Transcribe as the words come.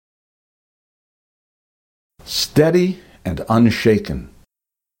Steady and Unshaken,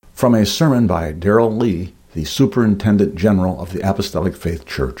 from a sermon by Darrell Lee, the Superintendent General of the Apostolic Faith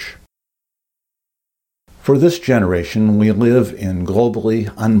Church. For this generation, we live in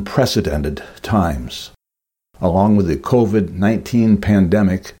globally unprecedented times. Along with the COVID-19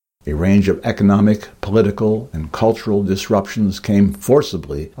 pandemic, a range of economic, political, and cultural disruptions came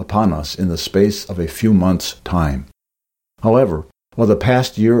forcibly upon us in the space of a few months' time. However, while the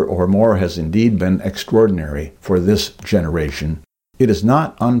past year or more has indeed been extraordinary for this generation, it is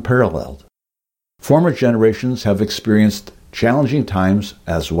not unparalleled. Former generations have experienced challenging times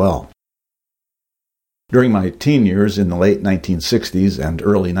as well. During my teen years in the late 1960s and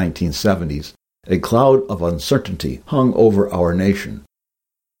early 1970s, a cloud of uncertainty hung over our nation.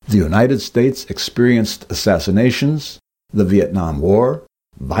 The United States experienced assassinations, the Vietnam War,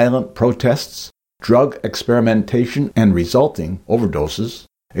 violent protests, drug experimentation and resulting overdoses,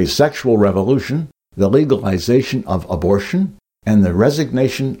 a sexual revolution, the legalization of abortion, and the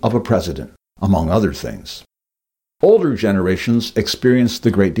resignation of a president, among other things. Older generations experienced the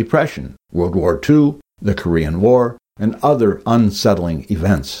Great Depression, World War II, the Korean War, and other unsettling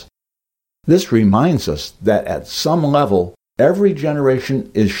events. This reminds us that at some level, every generation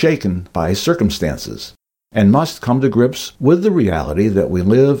is shaken by circumstances and must come to grips with the reality that we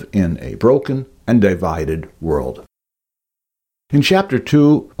live in a broken and divided world. In chapter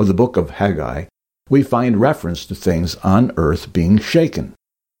 2 of the book of Haggai, we find reference to things on earth being shaken.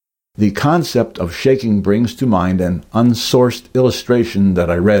 The concept of shaking brings to mind an unsourced illustration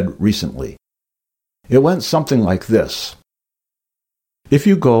that I read recently. It went something like this. If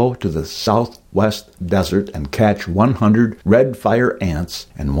you go to the southwest desert and catch 100 red fire ants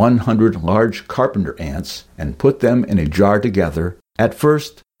and 100 large carpenter ants and put them in a jar together, at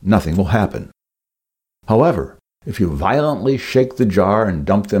first nothing will happen. However, if you violently shake the jar and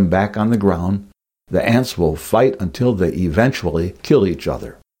dump them back on the ground, the ants will fight until they eventually kill each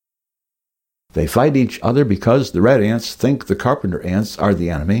other. They fight each other because the red ants think the carpenter ants are the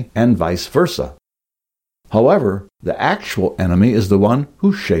enemy, and vice versa. However, the actual enemy is the one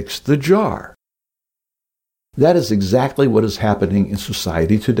who shakes the jar. That is exactly what is happening in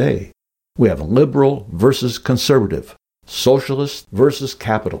society today. We have liberal versus conservative, socialist versus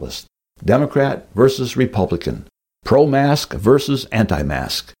capitalist, Democrat versus Republican, pro-mask versus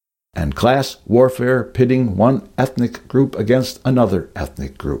anti-mask, and class warfare pitting one ethnic group against another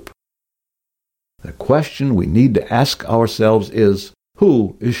ethnic group. The question we need to ask ourselves is,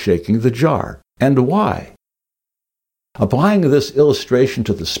 who is shaking the jar, and why? Applying this illustration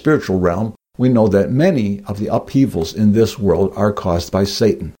to the spiritual realm, we know that many of the upheavals in this world are caused by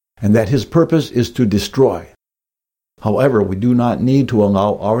Satan, and that his purpose is to destroy. However, we do not need to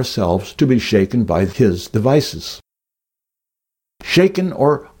allow ourselves to be shaken by his devices. Shaken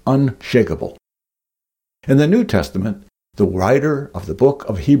or unshakable. In the New Testament, the writer of the book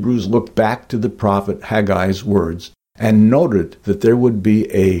of Hebrews looked back to the prophet Haggai's words and noted that there would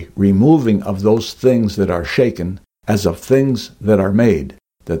be a removing of those things that are shaken as of things that are made,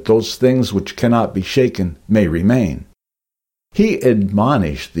 that those things which cannot be shaken may remain. He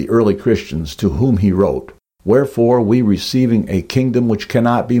admonished the early Christians to whom he wrote, "Wherefore we receiving a kingdom which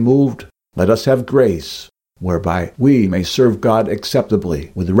cannot be moved, let us have grace, whereby we may serve God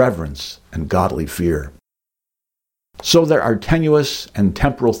acceptably with reverence and godly fear." So there are tenuous and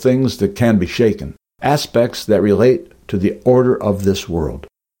temporal things that can be shaken, aspects that relate to the order of this world.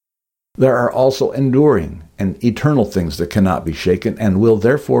 There are also enduring and eternal things that cannot be shaken and will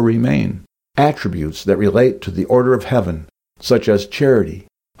therefore remain, attributes that relate to the order of heaven, such as charity,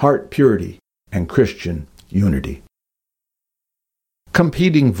 heart purity, and Christian unity.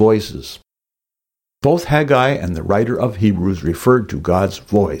 Competing voices. Both Haggai and the writer of Hebrews referred to God's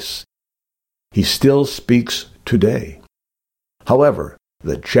voice. He still speaks today. However,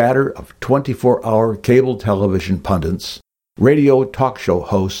 the chatter of 24-hour cable television pundits, radio talk show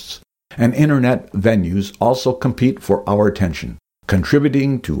hosts, and internet venues also compete for our attention,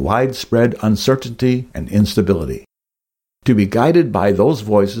 contributing to widespread uncertainty and instability. To be guided by those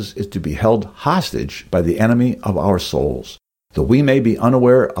voices is to be held hostage by the enemy of our souls, though we may be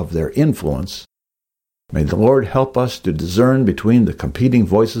unaware of their influence. May the Lord help us to discern between the competing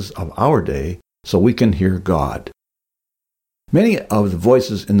voices of our day so we can hear God. Many of the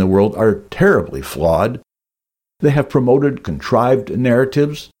voices in the world are terribly flawed. They have promoted contrived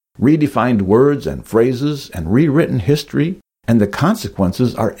narratives, redefined words and phrases, and rewritten history, and the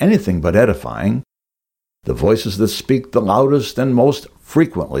consequences are anything but edifying. The voices that speak the loudest and most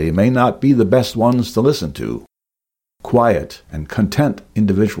frequently may not be the best ones to listen to. Quiet and content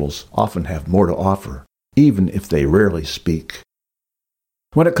individuals often have more to offer, even if they rarely speak.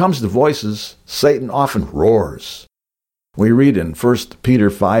 When it comes to voices, Satan often roars. We read in 1 Peter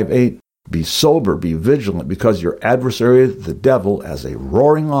 5:8, "Be sober, be vigilant, because your adversary, the devil, as a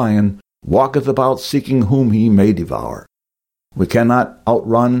roaring lion, walketh about seeking whom he may devour." We cannot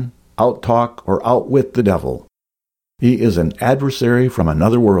outrun, outtalk, or outwit the devil. He is an adversary from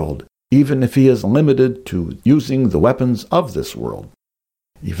another world, even if he is limited to using the weapons of this world.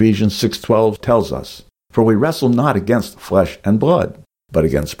 Ephesians 6:12 tells us, "For we wrestle not against flesh and blood, but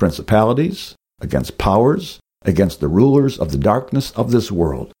against principalities, against powers, against the rulers of the darkness of this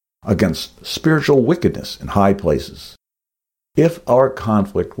world, against spiritual wickedness in high places." If our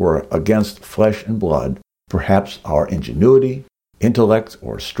conflict were against flesh and blood, perhaps our ingenuity, intellect,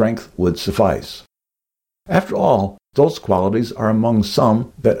 or strength would suffice. After all, those qualities are among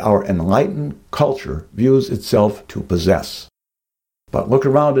some that our enlightened culture views itself to possess. But look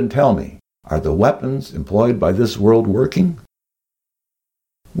around and tell me, are the weapons employed by this world working?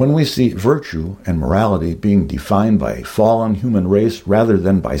 When we see virtue and morality being defined by a fallen human race rather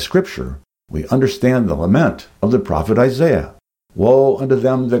than by Scripture, we understand the lament of the prophet Isaiah. "Woe unto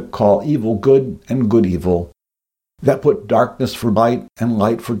them that call evil good and good evil, that put darkness for light and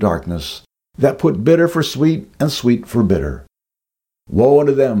light for darkness, that put bitter for sweet and sweet for bitter. Woe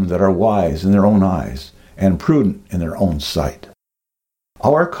unto them that are wise in their own eyes and prudent in their own sight."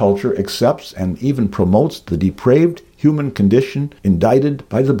 Our culture accepts and even promotes the depraved human condition indicted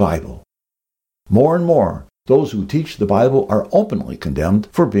by the Bible. More and more, those who teach the Bible are openly condemned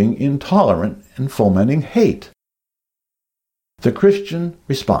for being intolerant and fomenting hate. The Christian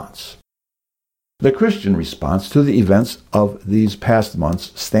response. The Christian response to the events of these past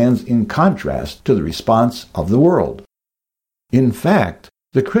months stands in contrast to the response of the world. In fact,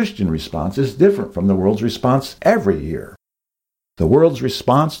 the Christian response is different from the world's response every year. The world's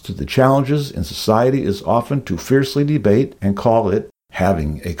response to the challenges in society is often to fiercely debate and call it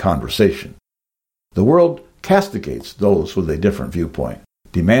having a conversation. The world castigates those with a different viewpoint,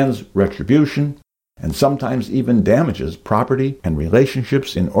 demands retribution, and sometimes even damages property and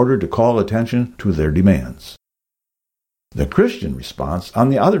relationships in order to call attention to their demands. The Christian response, on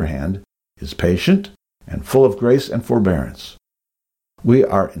the other hand, is patient and full of grace and forbearance. We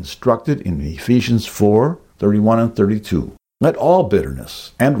are instructed in Ephesians 4:31 and 32. "Let all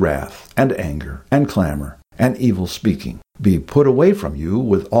bitterness and wrath and anger and clamor and evil speaking be put away from you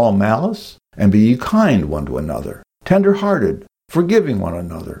with all malice, and be ye kind one to another, tender-hearted, forgiving one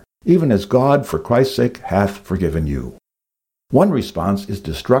another, even as God for Christ's sake hath forgiven you." One response is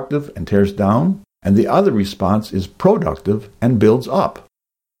destructive and tears down, and the other response is productive and builds up.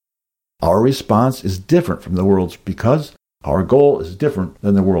 Our response is different from the world's because our goal is different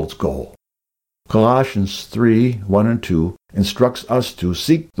than the world's goal. Colossians 3:1 and 2 instructs us to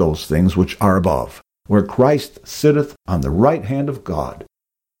seek those things which are above, where Christ sitteth on the right hand of God.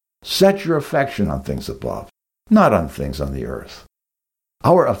 Set your affection on things above, not on things on the earth.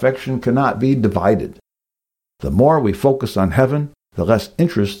 Our affection cannot be divided. The more we focus on heaven, the less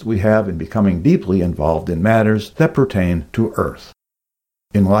interest we have in becoming deeply involved in matters that pertain to earth.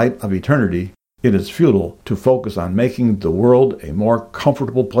 In light of eternity, it is futile to focus on making the world a more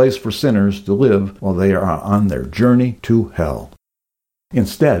comfortable place for sinners to live while they are on their journey to hell.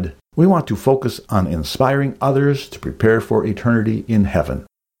 Instead, we want to focus on inspiring others to prepare for eternity in heaven.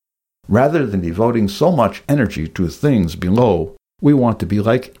 Rather than devoting so much energy to things below, we want to be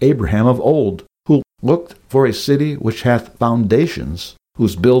like Abraham of old, who looked for a city which hath foundations,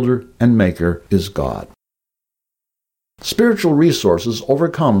 whose builder and maker is God. Spiritual resources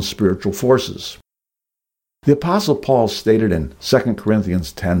overcome spiritual forces. The Apostle Paul stated in 2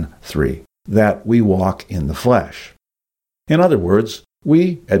 Corinthians 10:3 that we walk in the flesh. In other words,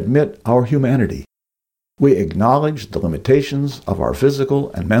 we admit our humanity. We acknowledge the limitations of our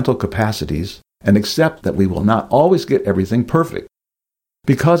physical and mental capacities and accept that we will not always get everything perfect.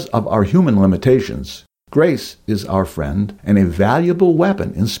 Because of our human limitations, grace is our friend and a valuable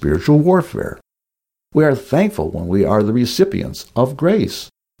weapon in spiritual warfare. We are thankful when we are the recipients of grace,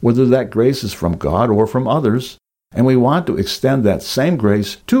 whether that grace is from God or from others, and we want to extend that same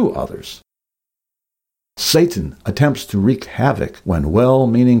grace to others. Satan attempts to wreak havoc when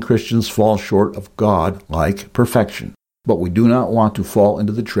well-meaning Christians fall short of God-like perfection, but we do not want to fall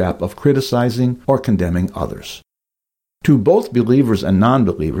into the trap of criticizing or condemning others. To both believers and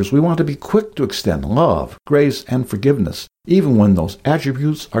non-believers, we want to be quick to extend love, grace, and forgiveness, even when those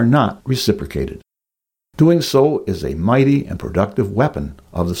attributes are not reciprocated. Doing so is a mighty and productive weapon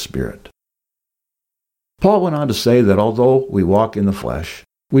of the Spirit. Paul went on to say that although we walk in the flesh,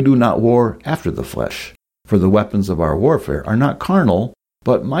 we do not war after the flesh, for the weapons of our warfare are not carnal,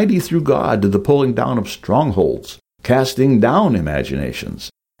 but mighty through God to the pulling down of strongholds, casting down imaginations,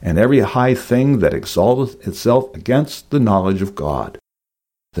 and every high thing that exalteth itself against the knowledge of God.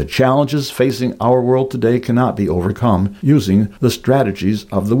 The challenges facing our world today cannot be overcome using the strategies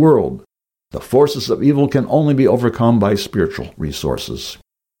of the world. The forces of evil can only be overcome by spiritual resources.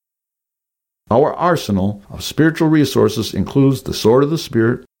 Our arsenal of spiritual resources includes the sword of the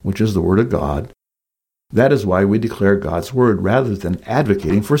Spirit, which is the Word of God. That is why we declare God's Word rather than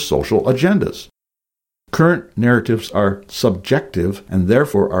advocating for social agendas. Current narratives are subjective and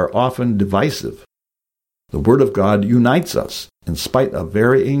therefore are often divisive. The Word of God unites us in spite of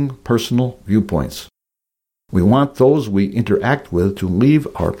varying personal viewpoints. We want those we interact with to leave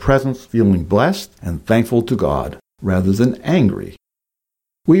our presence feeling blessed and thankful to God, rather than angry.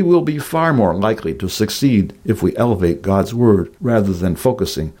 We will be far more likely to succeed if we elevate God's Word rather than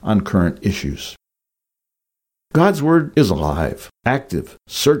focusing on current issues. God's Word is alive, active,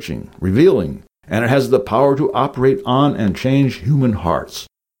 searching, revealing, and it has the power to operate on and change human hearts.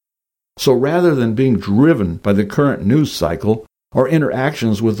 So rather than being driven by the current news cycle, our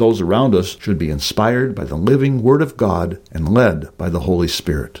interactions with those around us should be inspired by the living Word of God and led by the Holy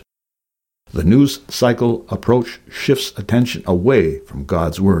Spirit. The news cycle approach shifts attention away from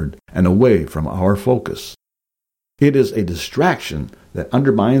God's Word and away from our focus. It is a distraction that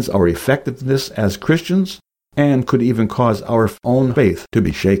undermines our effectiveness as Christians and could even cause our own faith to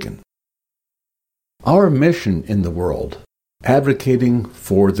be shaken. Our mission in the world, advocating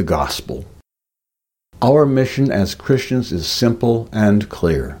for the gospel. Our mission as Christians is simple and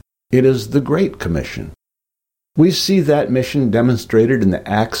clear. It is the Great Commission. We see that mission demonstrated in the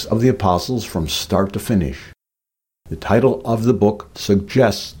Acts of the Apostles from start to finish. The title of the book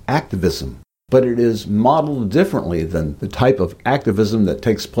suggests activism, but it is modeled differently than the type of activism that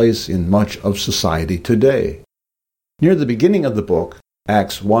takes place in much of society today. Near the beginning of the book,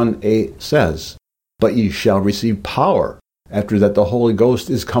 Acts 1:8 says, "But ye shall receive power, after that the Holy Ghost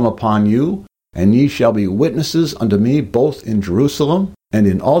is come upon you, and ye shall be witnesses unto me both in Jerusalem, and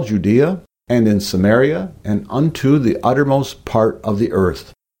in all Judea, and in Samaria, and unto the uttermost part of the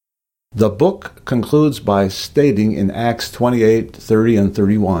earth." The book concludes by stating in Acts 28:30 and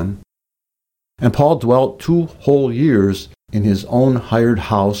 31, "And Paul dwelt 2 whole years in his own hired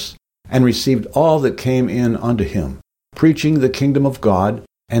house, and received all that came in unto him, preaching the kingdom of God,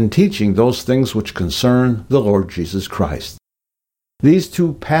 and teaching those things which concern the Lord Jesus Christ." These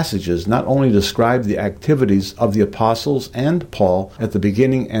 2 passages not only describe the activities of the apostles and Paul at the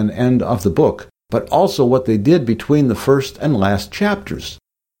beginning and end of the book, but also what they did between the first and last chapters.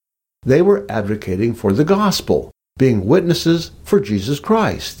 They were advocating for the gospel, being witnesses for Jesus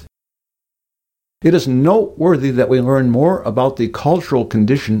Christ. It is noteworthy that we learn more about the cultural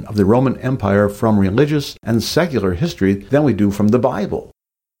condition of the Roman Empire from religious and secular history than we do from the Bible.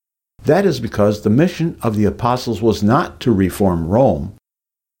 That is because the mission of the apostles was not to reform Rome.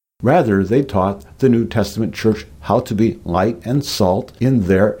 Rather, they taught the New Testament church how to be light and salt in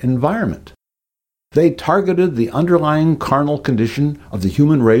their environment. They targeted the underlying carnal condition of the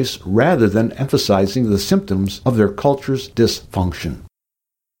human race rather than emphasizing the symptoms of their culture's dysfunction.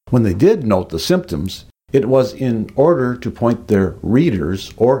 When they did note the symptoms, it was in order to point their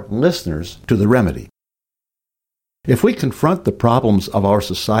readers or listeners to the remedy. If we confront the problems of our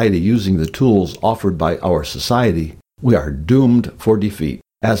society using the tools offered by our society, we are doomed for defeat,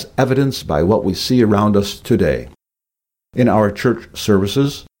 as evidenced by what we see around us today. In our church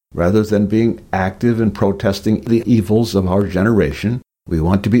services, rather than being active in protesting the evils of our generation, we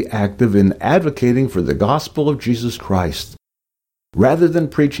want to be active in advocating for the gospel of Jesus Christ. Rather than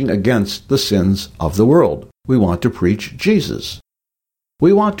preaching against the sins of the world, we want to preach Jesus.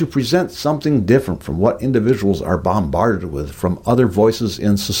 We want to present something different from what individuals are bombarded with from other voices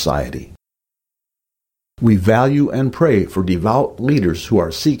in society. We value and pray for devout leaders who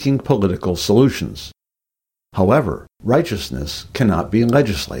are seeking political solutions. However, righteousness cannot be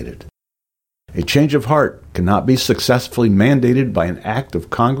legislated. A change of heart cannot be successfully mandated by an act of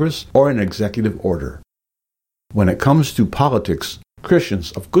Congress or an executive order. When it comes to politics,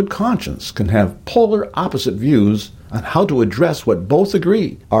 Christians of good conscience can have polar opposite views on how to address what both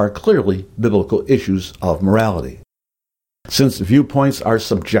agree are clearly biblical issues of morality. Since viewpoints are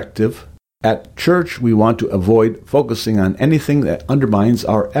subjective, at church we want to avoid focusing on anything that undermines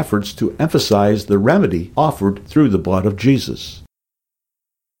our efforts to emphasize the remedy offered through the blood of Jesus.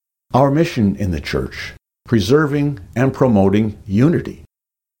 Our mission in the church, preserving and promoting unity.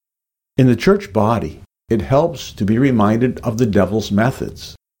 In the church body, it helps to be reminded of the devil's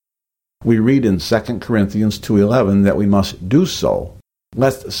methods. We read in 2 Corinthians 2:11 that we must do so,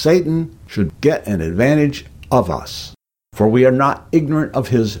 lest Satan should get an advantage of us, for we are not ignorant of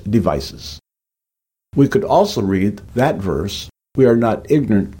his devices. We could also read that verse, we are not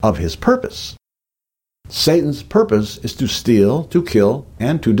ignorant of his purpose. Satan's purpose is to steal, to kill,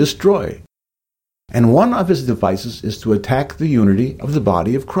 and to destroy. And one of his devices is to attack the unity of the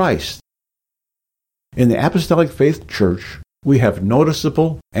body of Christ. In the Apostolic Faith Church, we have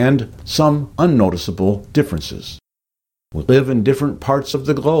noticeable and some unnoticeable differences. We live in different parts of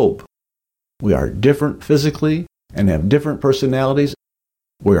the globe. We are different physically and have different personalities.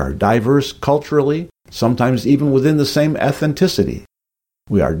 We are diverse culturally, sometimes even within the same ethnicity.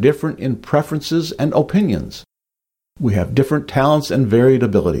 We are different in preferences and opinions. We have different talents and varied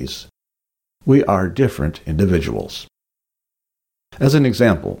abilities. We are different individuals. As an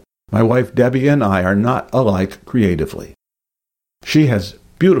example, my wife Debbie and I are not alike creatively. She has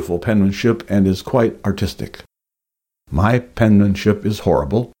beautiful penmanship and is quite artistic. My penmanship is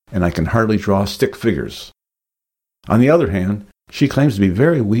horrible, and I can hardly draw stick figures. On the other hand, she claims to be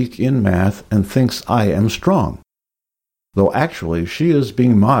very weak in math and thinks I am strong. Though actually she is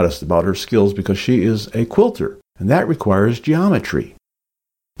being modest about her skills because she is a quilter, and that requires geometry.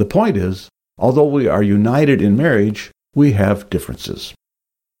 The point is, although we are united in marriage, we have differences.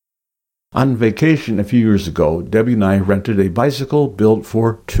 On vacation a few years ago, Debbie and I rented a bicycle built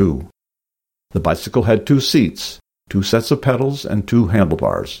for two. The bicycle had 2 seats, 2 sets of pedals, and 2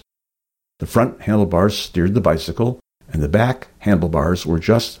 handlebars. The front handlebars steered the bicycle, and the back handlebars were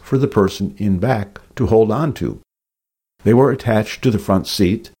just for the person in back to hold on to. They were attached to the front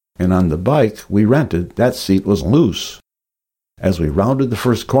seat, and on the bike we rented, that seat was loose. As we rounded the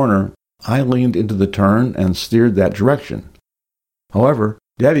first corner, I leaned into the turn and steered that direction. However,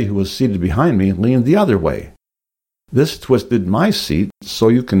 Debbie, who was seated behind me, leaned the other way. This twisted my seat so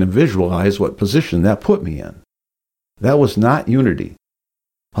you can visualize what position that put me in. That was not unity.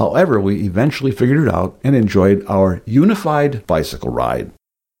 However, we eventually figured it out and enjoyed our unified bicycle ride.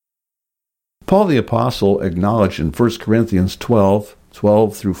 Paul the Apostle acknowledged in 1 Corinthians 12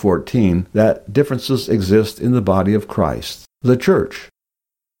 through 14, that differences exist in the body of Christ, the church.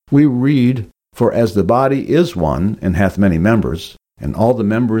 We read, "For as the body is one, and hath many members, and all the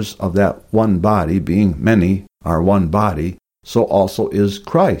members of that one body, being many, are one body, so also is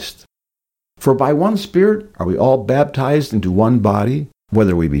Christ. For by one Spirit are we all baptized into one body,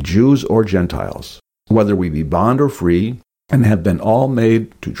 whether we be Jews or Gentiles, whether we be bond or free, and have been all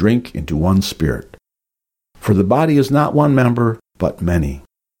made to drink into one Spirit. For the body is not one member, but many."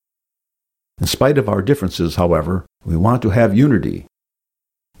 In spite of our differences, however, we want to have unity.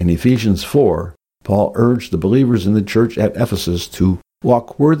 In Ephesians 4, Paul urged the believers in the church at Ephesus to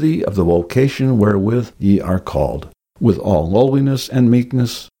walk worthy of the vocation wherewith ye are called, with all lowliness and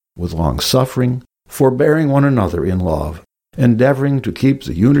meekness, with long-suffering, forbearing one another in love, endeavoring to keep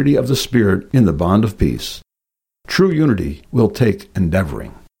the unity of the Spirit in the bond of peace. True unity will take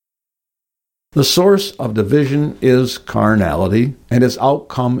endeavoring. The source of division is carnality, and its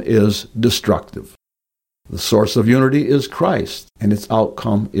outcome is destructive. The source of unity is Christ, and its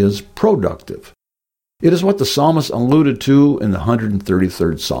outcome is productive. It is what the psalmist alluded to in the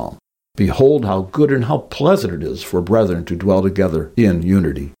 133rd Psalm. "Behold how good and how pleasant it is for brethren to dwell together in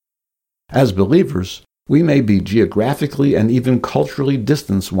unity." As believers, we may be geographically and even culturally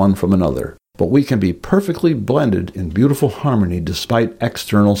distanced one from another, but we can be perfectly blended in beautiful harmony despite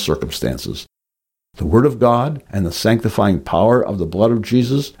external circumstances. The Word of God and the sanctifying power of the blood of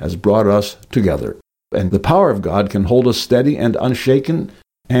Jesus has brought us together, and the power of God can hold us steady and unshaken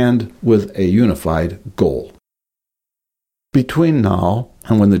and with a unified goal. Between now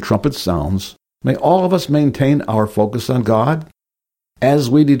and when the trumpet sounds, may all of us maintain our focus on God, as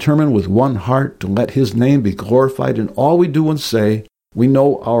we determine with one heart to let His name be glorified in all we do and say. We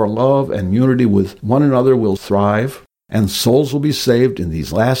know our love and unity with one another will thrive, and souls will be saved in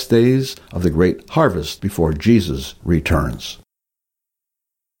these last days of the great harvest before Jesus returns.